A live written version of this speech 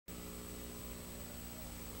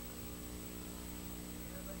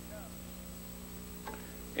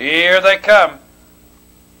Here they come.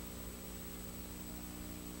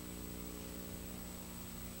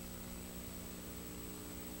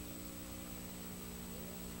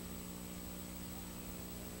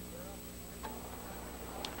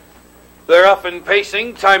 They're off and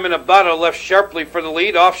pacing. Time in a bottle left sharply for the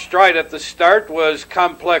lead. Off stride at the start was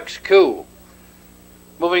Complex Coup.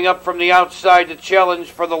 Moving up from the outside to challenge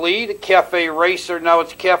for the lead, Cafe Racer. Now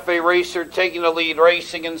it's Cafe Racer taking the lead,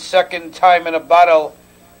 racing in second. Time in a bottle.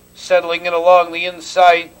 Settling in along the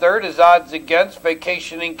inside third is odds against.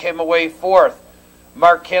 Vacationing came away fourth.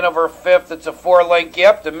 Mark Hanover fifth. It's a 4-length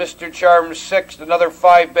gap to Mr. Charm sixth. Another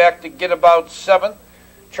 5 back to Get About seventh.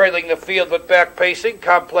 Trailing the field but back pacing,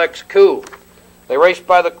 Complex Coup. They raced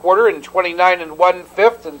by the quarter in 29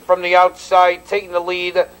 1/5, and from the outside taking the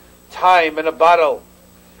lead, Time in a Bottle.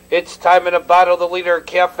 It's Time in a Bottle, the leader,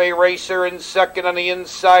 Cafe Racer in second on the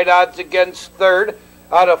inside, odds against third.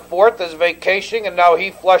 Out of fourth is Vacationing, and now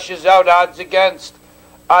he flushes out odds against.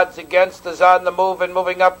 Odds against is on the move and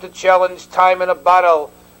moving up to challenge Time in a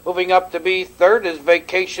Bottle. Moving up to be third is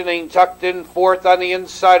Vacationing, tucked in fourth on the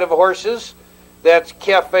inside of horses. That's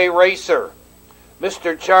Cafe Racer.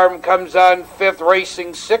 Mr. Charm comes on fifth,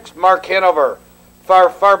 racing sixth. Mark Hanover.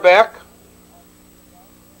 Far back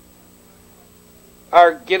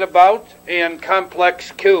are Get About and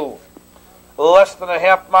Complex Coup. Less than a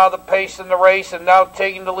half mile the pace in the race, and now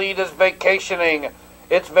taking the lead is Vacationing.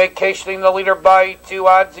 It's Vacationing, the leader by 2,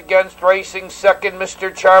 odds against, racing second.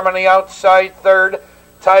 Mr. Charm on the outside third.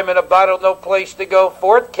 Time in a Bottle, no place to go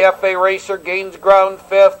fourth. Cafe Racer gains ground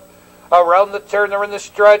fifth. Around the turn, they're in the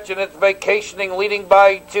stretch, and it's Vacationing leading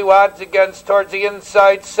by 2, odds against, towards the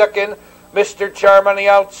inside second. Mr. Charm on the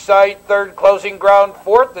outside third, closing ground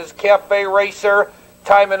fourth is Cafe Racer.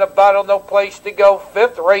 Time in a Bottle, no place to go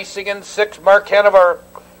fifth. Racing in sixth, Mark Hanover.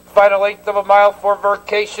 Final 1/8 of a mile for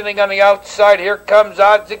Vacationing on the outside. Here comes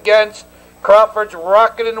odds against. Crawford's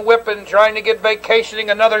rocking and whipping, trying to get Vacationing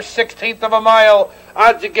another 1/16 of a mile.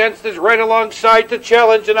 Odds against is right alongside to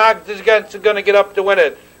challenge, and odds against is going to get up to win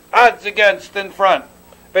it. Odds against in front.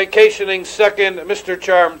 Vacationing second, Mr.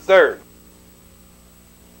 Charm third.